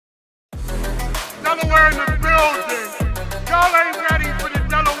Delaware in the building. Y'all ain't ready for the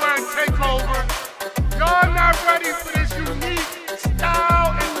Delaware takeover. Y'all not ready for this unique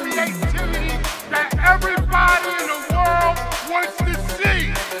style and creativity that everybody in the world wants to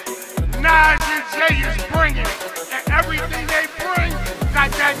see. Nas and Jay is bringing it, and everything they bring got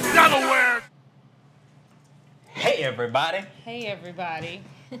that Delaware. Hey everybody. Hey everybody.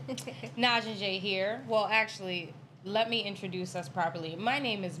 Naj and Jay here. Well, actually, let me introduce us properly. My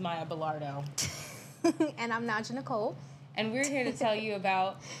name is Maya Belardo. And I'm Naja Nicole. And we're here to tell you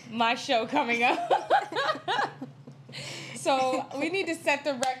about my show coming up. So we need to set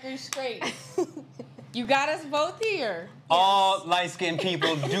the record straight. You got us both here. All light-skinned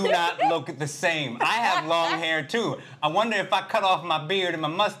people do not look the same. I have long hair too. I wonder if I cut off my beard and my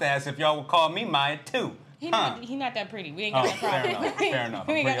mustache if y'all would call me Maya too. He not that pretty. We ain't got that problem. Fair enough.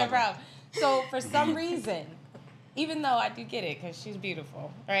 We ain't got that problem. So for some reason, even though I do get it because she's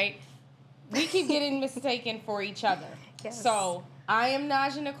beautiful, right? We keep getting mistaken for each other. Yes. So I am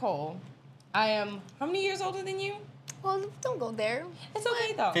Naja Nicole. I am how many years older than you? Well, don't go there. It's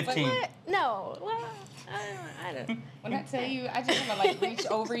okay though. 15. What? No. Well, I don't. When I tell you, I just want to like reach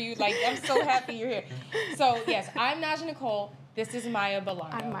over you. Like I'm so happy you're here. So yes, I'm Naja Nicole. This is Maya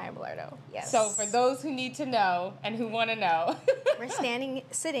Belardo. I'm Maya Belardo. Yes. So for those who need to know and who want to know, we're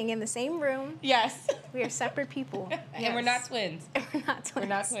sitting in the same room. Yes. We are separate people. And we're not twins. We're not twins. We're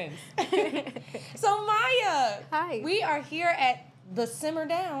not twins. So Maya. Hi. We are here at the Simmer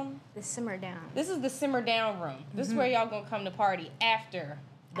Down. The Simmer Down. This is the Simmer Down room. This is where y'all gonna come to party after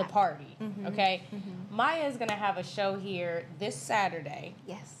the party. Okay? Maya is gonna have a show here this Saturday.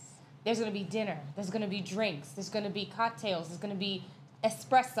 Yes. There's going to be dinner. There's going to be drinks. There's going to be cocktails. There's going to be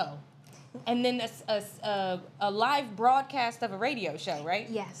espresso. And then a live broadcast of a radio show, right?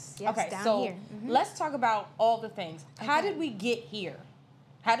 Yes. Yes. Okay, down so here. let's talk about all the things. How Okay. did we get here?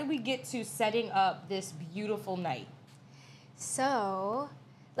 How did we get to setting up this beautiful night? So,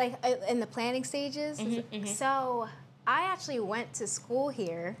 like in the planning stages. So, I actually went to school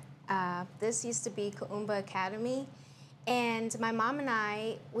here. This used to be Kaumba Academy. And my mom and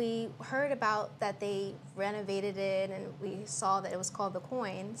I, we heard about that they renovated it, and we saw that it was called the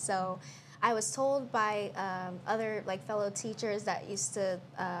Quoin. So I was told by other like fellow teachers that used to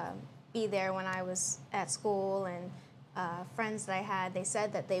be there when I was at school, and friends that I had, they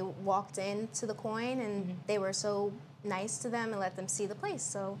said that they walked into the Quoin and they were so nice to them and let them see the place.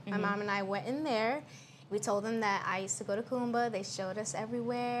 So my mom and I went in there. We told them that I used to go to Kumba. They showed us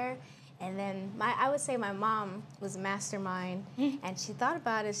everywhere. And then I would say my mom was a mastermind, and she thought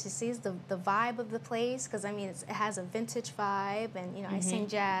about it. She sees the vibe of the place, because I mean it has a vintage vibe, and you know I sing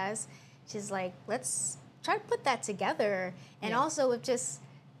jazz. She's like, let's try to put that together, and also with just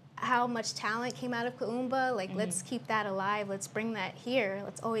how much talent came out of Kaumba, like let's keep that alive. Let's bring that here.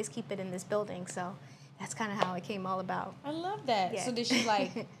 Let's always keep it in this building. So that's kind of how it came all about. I love that. Yeah. So did she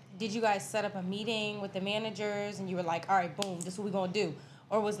like, did you guys set up a meeting with the managers and you were like, all right, boom, this is what we're going to do?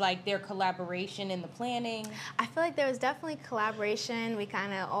 Or was like their collaboration in the planning? I feel like there was definitely collaboration. We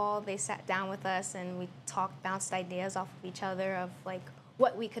kind of they sat down with us and we talked, bounced ideas off of each other of like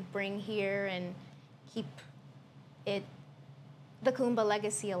what we could bring here and keep the Kaumba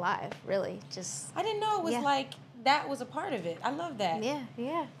legacy alive, really. Just I didn't know it was like that was a part of it. I love that. Yeah,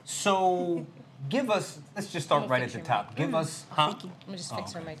 yeah. So give us, let's just start right at the top. Give us, Thank you. I'm gonna just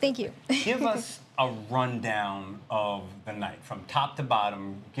fix her mic. Thank you. Give us a rundown of the night from top to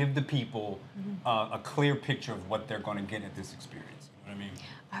bottom. Give the people a clear picture of what they're going to get at this experience. You know what I mean?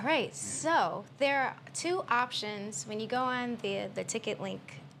 All right, so there are two options. When you go on the ticket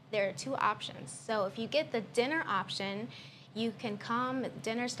link, there are two options. So if you get the dinner option, you can come,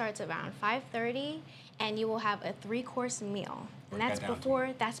 dinner starts around 5:30, and you will have a 3-course meal. And that's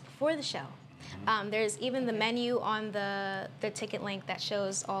before the show. There's even the menu on the ticket link that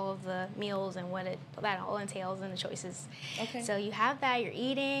shows all of the meals and what that all entails and the choices. Okay. So you have that, you're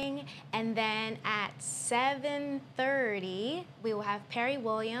eating, and then at 7:30, we will have Perry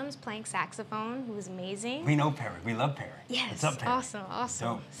Williams playing saxophone, who is amazing. We know Perry. We love Perry. Yes, What's up, Perry? awesome.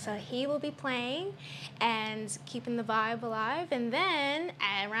 Dope. So he will be playing and keeping the vibe alive. And then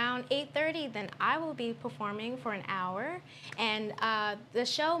at around 8:30, then I will be performing for an hour. And the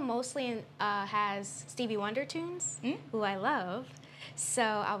show mostly has Stevie Wonder tunes, who I love. So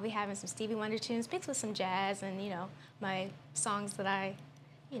I'll be having some Stevie Wonder tunes mixed with some jazz and, you know, my songs that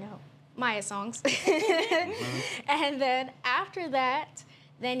Maya songs. And then after that,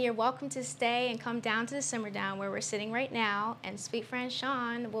 then you're welcome to stay and come down to the Simmer Down where we're sitting right now, and sweet friend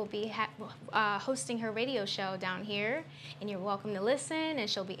Sean will be hosting her radio show down here, and you're welcome to listen, and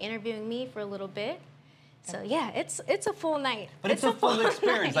she'll be interviewing me for a little bit. So yeah, it's a full night. But it's a full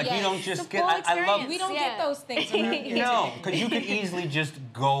experience. Like you don't just get. I love. We don't get those things around here. No, because you could easily just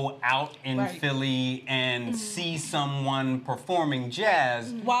go out in Right. Philly and see someone performing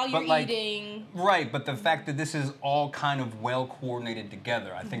jazz While you're but eating. Right, but the fact that this is all kind of well coordinated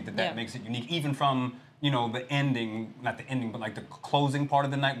together, I think that Yeah. makes it unique. Even from the ending, not the ending, but like the closing part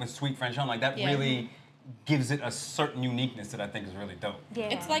of the night with Sweet French Home, like that really gives it a certain uniqueness that I think is really dope. Yeah,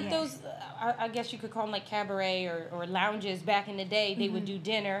 It's like those, I guess you could call them like cabaret or lounges back in the day. They would do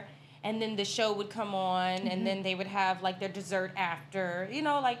dinner, and then the show would come on, and then they would have like their dessert after.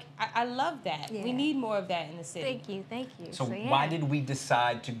 Like I love that. Yeah. We need more of that in the city. Thank you. So yeah. why did we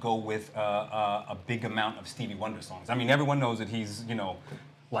decide to go with a big amount of Stevie Wonder songs? I mean, everyone knows that he's,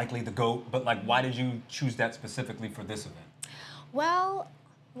 likely the GOAT, but like, why did you choose that specifically for this event? Well,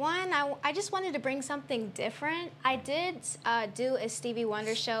 one, I just wanted to bring something different. I did do a Stevie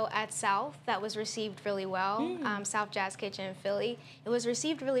Wonder show at South that was received really well, South Jazz Kitchen in Philly. It was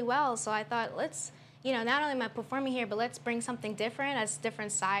received really well, so I thought, let's, not only am I performing here, but let's bring something different, a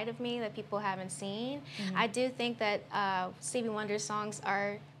different side of me that people haven't seen. I do think that Stevie Wonder's songs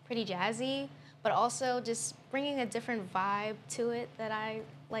are pretty jazzy, but also just bringing a different vibe to it that I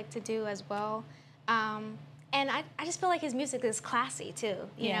like to do as well. And I just feel like his music is classy too.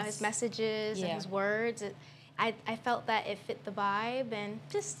 You know, his messages and his words. I felt that it fit the vibe and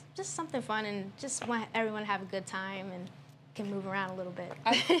just something fun and just want everyone to have a good time and can move around a little bit.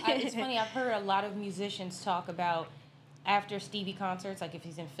 It's funny, I've heard a lot of musicians talk about after Stevie concerts, like if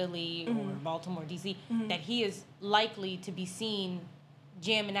he's in Philly or Baltimore, D.C., that he is likely to be seen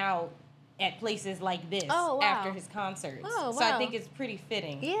jamming out at places like this after his concerts. Oh, wow. So I think it's pretty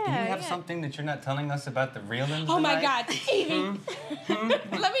fitting. Yeah. Do you have something that you're not telling us about the real ends? Oh my God, Stevie!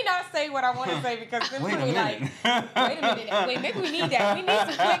 Let me not say what I want to say because then Wait a we'll be like, wait a minute, wait, maybe we need that. We need some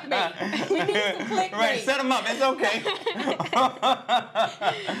clickbait. We need some clickbait. Right, set them up. It's okay.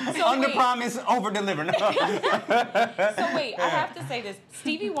 Under promise, over deliver. So wait, I have to say this: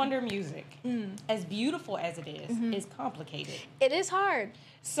 Stevie Wonder music, as beautiful as it is complicated. It is hard.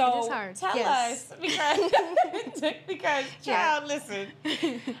 So it is hard. Tell us, because child, listen,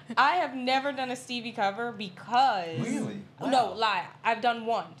 I have never done a Stevie cover because Really? Wow. No lie, I've done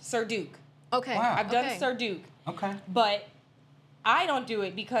one, Sir Duke. Okay. Wow. I've done Sir Duke. Okay. But I don't do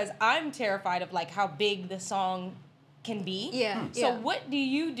it because I'm terrified of like how big the song can be. Yeah. So what do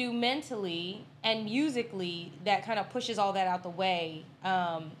you do mentally and musically that kind of pushes all that out the way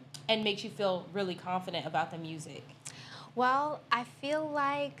and makes you feel really confident about the music? Well, I feel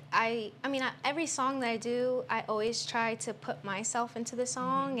like every song that I do, I always try to put myself into the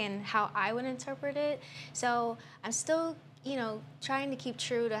song and how I would interpret it. So I'm still, trying to keep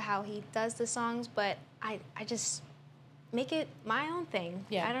true to how he does the songs, but I just make it my own thing.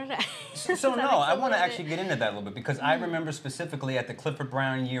 Yeah. I don't know. So no, I want to actually get into that a little bit because I remember specifically at the Clifford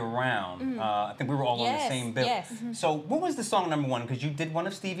Brown year round, I think we were all on the same bill. Yes. So what was the song number one? Because you did one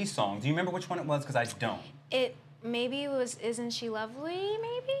of Stevie's songs. Do you remember which one it was? Because I don't. Maybe it was Isn't She Lovely,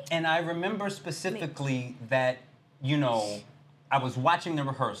 maybe? And I remember specifically that, I was watching the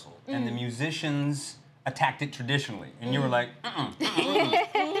rehearsal and the musicians attacked it traditionally. And you were like,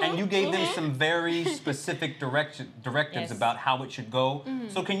 and you gave them some very specific directives about how it should go.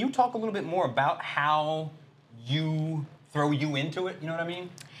 So can you talk a little bit more about how you throw you into it? You know what I mean?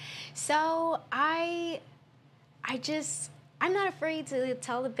 So I'm not afraid to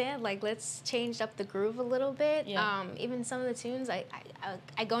tell the band, like, let's change up the groove a little bit. Yeah. Even some of the tunes,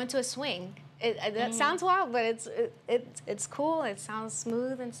 I go into a swing. That sounds wild, but it's cool. It sounds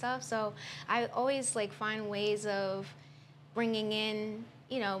smooth and stuff. So I always like find ways of bringing in,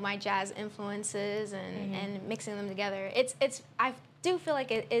 my jazz influences and mixing them together. I do feel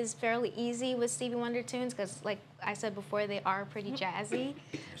like it is fairly easy with Stevie Wonder tunes because, like I said before, they are pretty jazzy.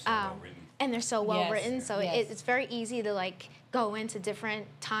 And they're so well written, so it's very easy to like go into different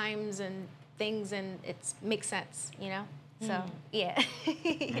times and things, and it makes sense, So yeah,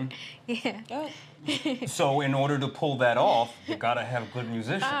 yeah. So in order to pull that off, you gotta have good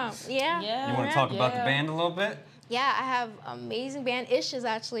musicians. Yeah. You want to talk about the band a little bit? Yeah, I have amazing band. Ish is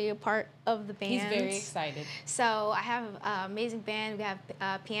actually a part of the band. He's very excited. So I have an amazing band. We have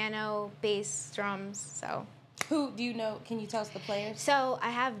piano, bass, drums. So. Who do you know? Can you tell us the players? So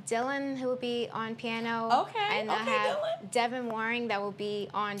I have Dylan who will be on piano. Okay. And I have Devin Waring that will be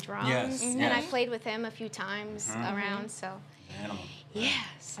on drums. Yes. And I played with him a few times around. So. Animal. Yeah.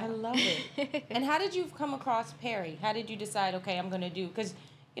 So. I love it. And how did you come across Perry? How did you decide? Okay, I'm gonna do because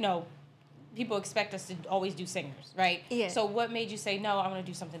people expect us to always do singers, right? Yeah. So what made you say no? I'm gonna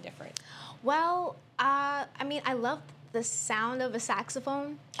do something different. Well, I love the sound of a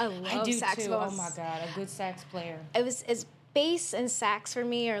saxophone. I love I do saxophones. too. Oh my God, a good sax player. It's bass and sax for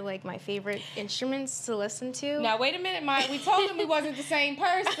me are like my favorite instruments to listen to. Now wait a minute, Maya. We told him we wasn't the same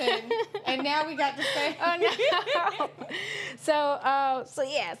person, and now we got the same. Oh no. So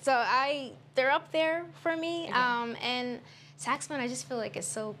yeah. So they're up there for me. Okay. And saxophone, I just feel like it's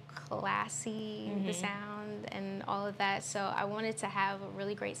so classy, the sound and all of that. So I wanted to have a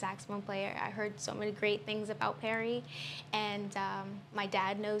really great saxophone player. I heard so many great things about Perry, and my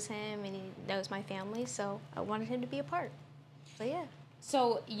dad knows him and he knows my family, so I wanted him to be a part. So yeah.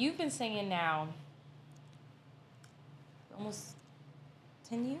 So you've been singing now almost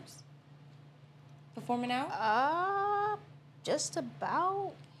 10 years? Performing out? Just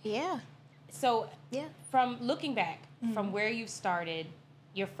about, yeah. So Yeah. from looking back, from where you started,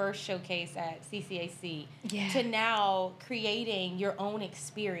 your first showcase at CCAC, to now creating your own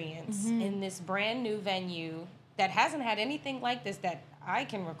experience in this brand new venue that hasn't had anything like this that I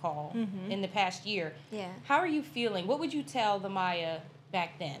can recall in the past year. Yeah. How are you feeling? What would you tell the Maya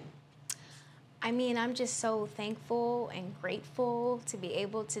back then? I mean, I'm just so thankful and grateful to be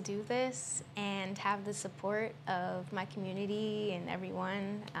able to do this and have the support of my community and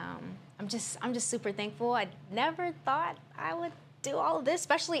everyone. I'm just super thankful. I never thought I would do all of this,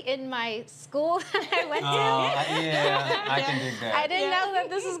 especially in my school that I went to. Yeah, I can dig that. I didn't know that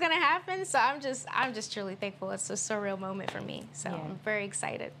this was gonna happen, so I'm just truly thankful. It's a surreal moment for me. So I'm very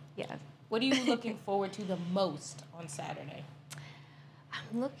excited. Yeah. What are you looking forward to the most on Saturday?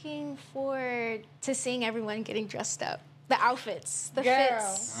 I'm looking forward to seeing everyone getting dressed up. The outfits, the Girl,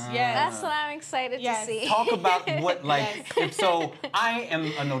 fits. yes. That's what I'm excited Yes. to see. Talk about what, like, if so, I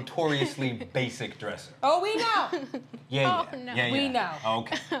am a notoriously basic dresser. Oh, we know. Yeah, Oh, no. yeah. We know.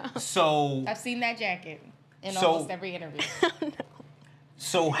 Okay. So, I've seen that jacket in So- almost every interview.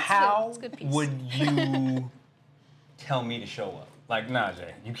 so how it's a good piece. would you tell me to show up? Like, nah,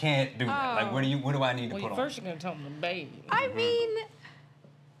 Jay, you can't do that. Like, what do I need to Well, put on? first you're going to tell them the baby. I mean,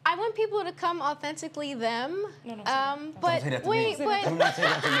 I want people to come authentically them. No, don't say that. But Don't say that to me. wait, but Do not say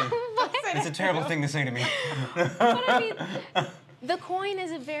that to me. It's a terrible thing to say to me. but I mean, the Quoin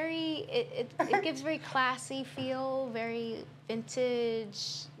is a very it gives very classy feel, very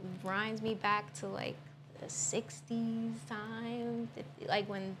vintage. Reminds me back to like the '60s time, like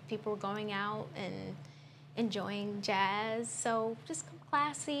when people were going out and enjoying jazz. So just come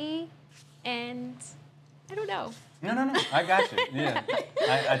classy, and I don't know. No. I got you. Yeah.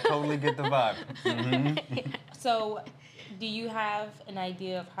 I totally get the vibe. Mm-hmm. So, do you have an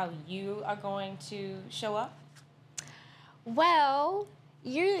idea of how you are going to show up? Well,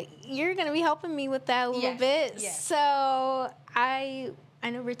 you're gonna be helping me with that a little Yes, bit. yes. So I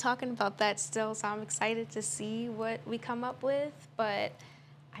know we're talking about that still, so I'm excited to see what we come up with. But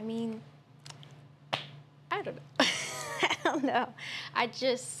I mean, I don't know. I don't know.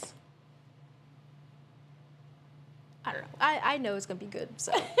 I don't know. I know it's gonna be good,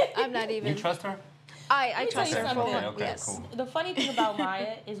 so I'm not even. You trust her? I Let me trust tell her you full. something. Okay, Yes. cool. The funny thing about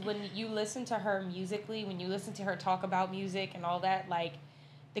Maya is when you listen to her musically, when you listen to her talk about music and all that, like,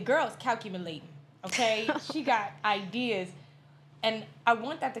 the girl is calculating, okay? She got ideas. And I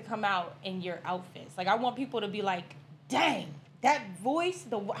want that to come out in your outfits. Like, I want people to be like, dang, that voice,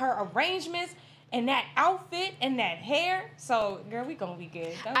 her arrangements, and that outfit and that hair. So, girl, we gonna be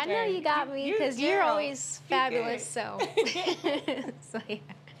good. Don't I know worry. you got me because you're girl, always you fabulous. good. So yeah.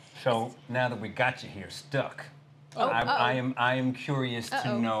 So now that we got you here stuck, Oh, I am curious to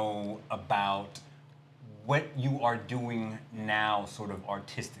Uh-oh. know about what you are doing now, sort of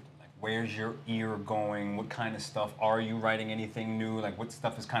artistically. Like, where's your ear going? What kind of stuff are you writing? Anything new? Like, what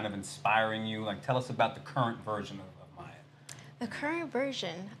stuff is kind of inspiring you? Like, tell us about the current version of Maya. The current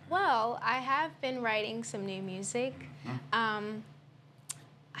version. Well, I have been writing some new music.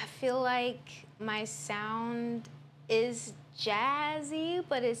 I feel like my sound is jazzy,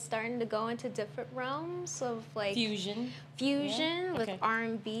 but it's starting to go into different realms of like Fusion. fusion Yeah, with okay.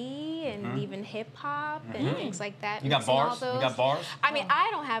 R&B and even hip hop and things like that. You got mixing all bars? You those. got bars? I mean,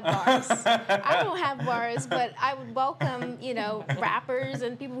 I don't have bars. I don't have bars, but I would welcome, rappers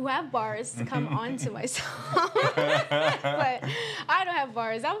and people who have bars to come onto my song. But I don't have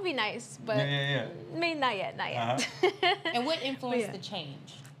bars. That would be nice, but Yeah. I mean, not yet. And what influenced Yeah. the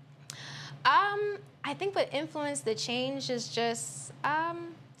change? I think what influenced the change is just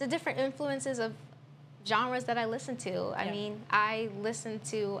the different influences of genres that I listen to. I mean, I listen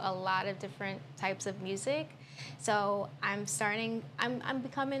to a lot of different types of music. So I'm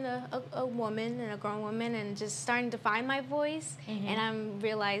becoming a woman and a grown woman and just starting to find my voice. And I'm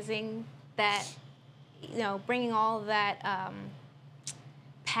realizing that, bringing all of that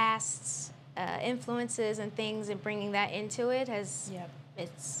past influences and things and bringing that into it Yep.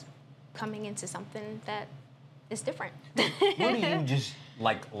 it's coming into something that is different. What do you just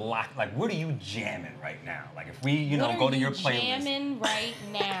like what are you jamming right now? Like if we, you know, What go are to you your playlist. jamming right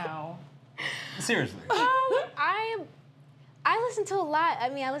now? Seriously. I listen to a lot. I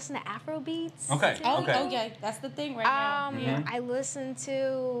mean, I listen to Afro beats. Okay. Oh, Okay. okay. That's the thing right now. Yeah. I listen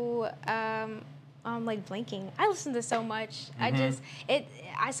to I'm like blinking. I listen to so much.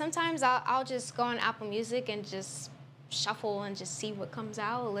 I sometimes I'll just go on Apple Music and just shuffle and just see what comes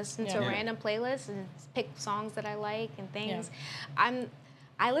out. Listen to Yeah. random playlists and pick songs that I like and things. Yeah.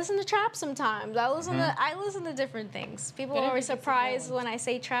 I listen to trap sometimes. I listen to different things. People are always surprised when I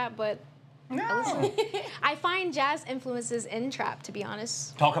say trap, but No. I find jazz influences in trap, to be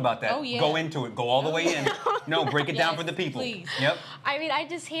honest. Talk about that. Oh, yeah. Go into it. Go all the way in. No, break it down Yes, for the people. please. Yep. I mean, I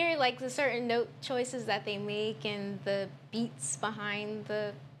just hear like the certain note choices that they make and the beats behind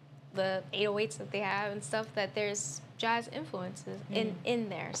the 808s that they have and stuff, that there's jazz influences in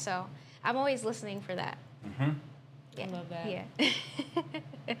there. So I'm always listening for that. Mm-hmm. Yeah. I love that. Yeah.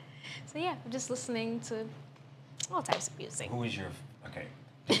 So yeah, I'm just listening to all types of music. Who is your okay?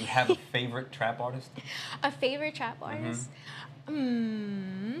 Do you have a favorite trap artist? A favorite trap artist?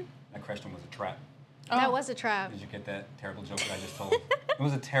 That question was a trap. That was a trap. Did you get that terrible joke that I just told? It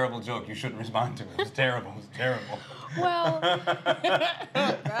was a terrible joke. You shouldn't respond to it. It was terrible. It was terrible. Well,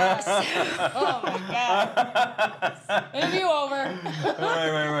 Oh my God. Interview over.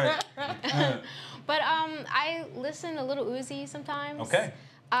 Right. but I listen to Little Uzi sometimes. Okay. he's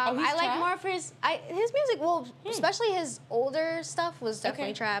I like trap? more of his music. Well, especially his older stuff was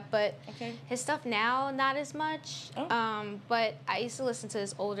definitely Okay. trap, but Okay. his stuff now not as much. Oh. But I used to listen to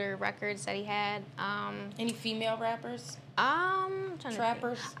his older records that he had. Any female rappers? I'm trying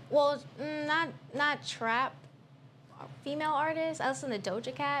Trappers? to think. Well, not trap. Female artists. I listen to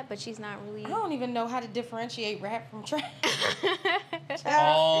Doja Cat, but she's not really. I don't even know how to differentiate rap from trap.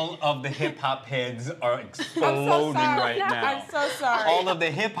 All of the hip hop heads are I'm exploding so sorry. right now. I'm so sorry. All of the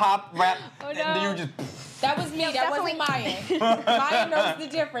hip hop rap. Oh, no. You just. That was me. That wasn't Maya. Maya knows the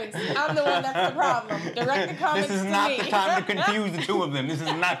difference. I'm the one that's the problem. Direct the comments This is to not me. the time to confuse the two of them. This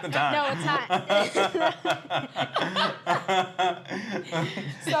is not the time. No, it's not.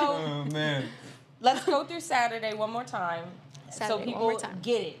 So Oh man. let's go through Saturday one more time, so Saturday, one people more time.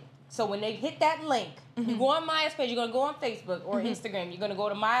 get it. So when they hit that link, you go on Maya's page, you're gonna go on Facebook or Instagram. You're gonna go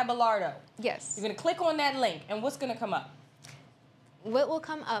to Maya Belardo. Yes. You're gonna click on that link, and what's gonna come up? What will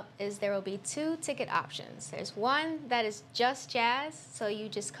come up is there will be 2 ticket options. There's one that is just jazz, so you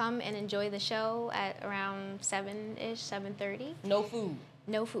just come and enjoy the show at around 7-ish, 7:30. No food.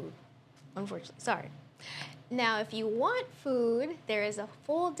 No food, unfortunately. Sorry. Now, if you want food, there is a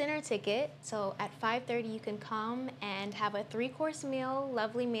full dinner ticket. So at 5:30, you can come and have a 3-course meal,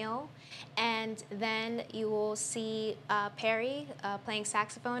 lovely meal. And then you will see Perry playing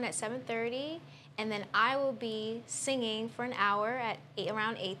saxophone at 7:30. And then I will be singing for an hour at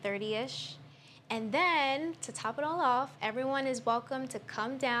around 8:30-ish. And then, to top it all off, everyone is welcome to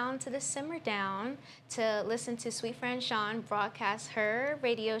come down to the Simmer Down to listen to sweet friend Sean broadcast her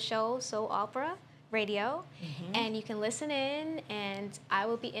radio show, Soul Opera Radio. And you can listen in, and I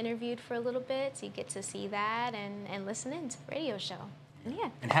will be interviewed for a little bit, so you get to see that and listen in to the radio show. And yeah.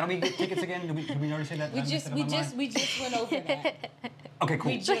 And how do we get tickets again? Did we already say that? We just went over that. Okay,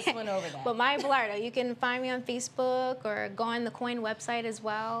 cool. We just went over that. But Maya Belardo, you can find me on Facebook or go on the Quoin website as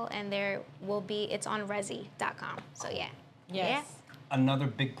well, and there will be, it's on Resi.com. So yeah. Yes. Another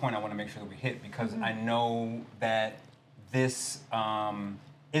big point I want to make sure that we hit, because I know that this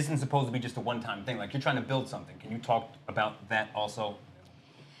isn't supposed to be just a one-time thing. Like, you're trying to build something. Can you talk about that also?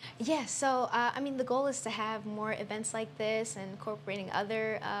 Yeah, so I mean, the goal is to have more events like this and incorporating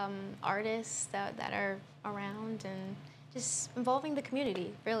other artists that are around and just involving the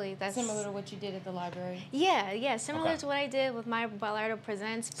community, really. That's Similar to what you did at the library. Yeah, similar Okay. to what I did with my Belardo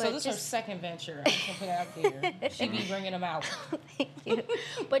Presents. But So this is her second venture. I'm just gonna put it out there. She be bringing them out. Thank you.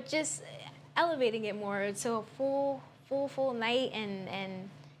 But just elevating it more to a full night and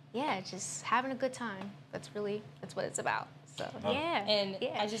yeah, just having a good time. That's what it's about. So yeah. And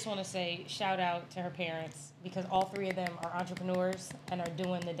yeah. I just want to say shout out to her parents, because all 3 of them are entrepreneurs and are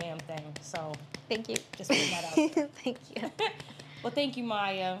doing the damn thing. So Thank you. just putting that out there. Thank you. Well, thank you,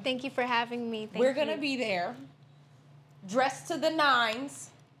 Maya. Thank you for having me. We're gonna be there, dressed to the 9s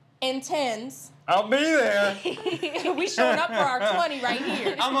and 10s. I'll be there. We showing up for our 20 right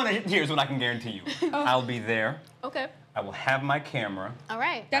here. Here's what I can guarantee you. I'll be there. Okay. I will have my camera. All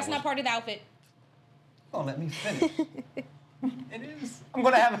right. That's not part of the outfit. Oh, let me finish. It is. I'm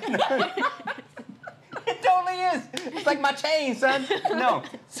gonna have it. It totally is. It's like my chain, son. No.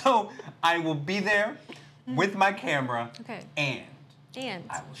 So I will be there with my camera. Okay. And And.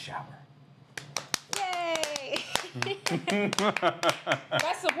 I will shower. Yay!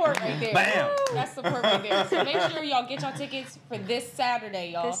 That's support right there. Bam. That's support right there. So make sure y'all get your tickets for this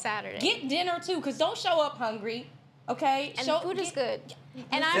Saturday, y'all. This Saturday. Get dinner too, because don't show up hungry. Okay? And the food is good.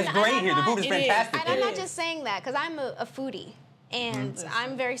 And It's great here. The food is fantastic. And I'm not just saying that because I'm a foodie. And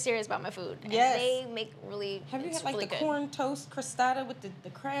I'm very serious about my food. And Yes. they make really. Have you it's had like really the good. corn toast crustada with the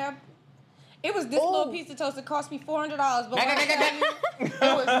crab? It was this little piece of toast that cost me $400, but when I tell you, it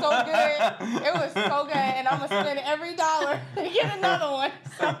was so good. It was so good, and I'm gonna spend every dollar to get another one.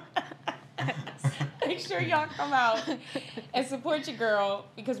 So make sure y'all come out and support your girl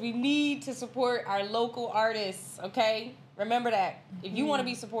because we need to support our local artists. Okay, remember that. If you want to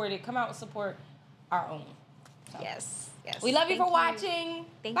be supported, come out and support our own. So. Yes. Yes. We love you Thank for watching.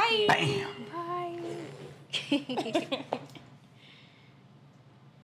 Thank Bye. you. Bam. Bye.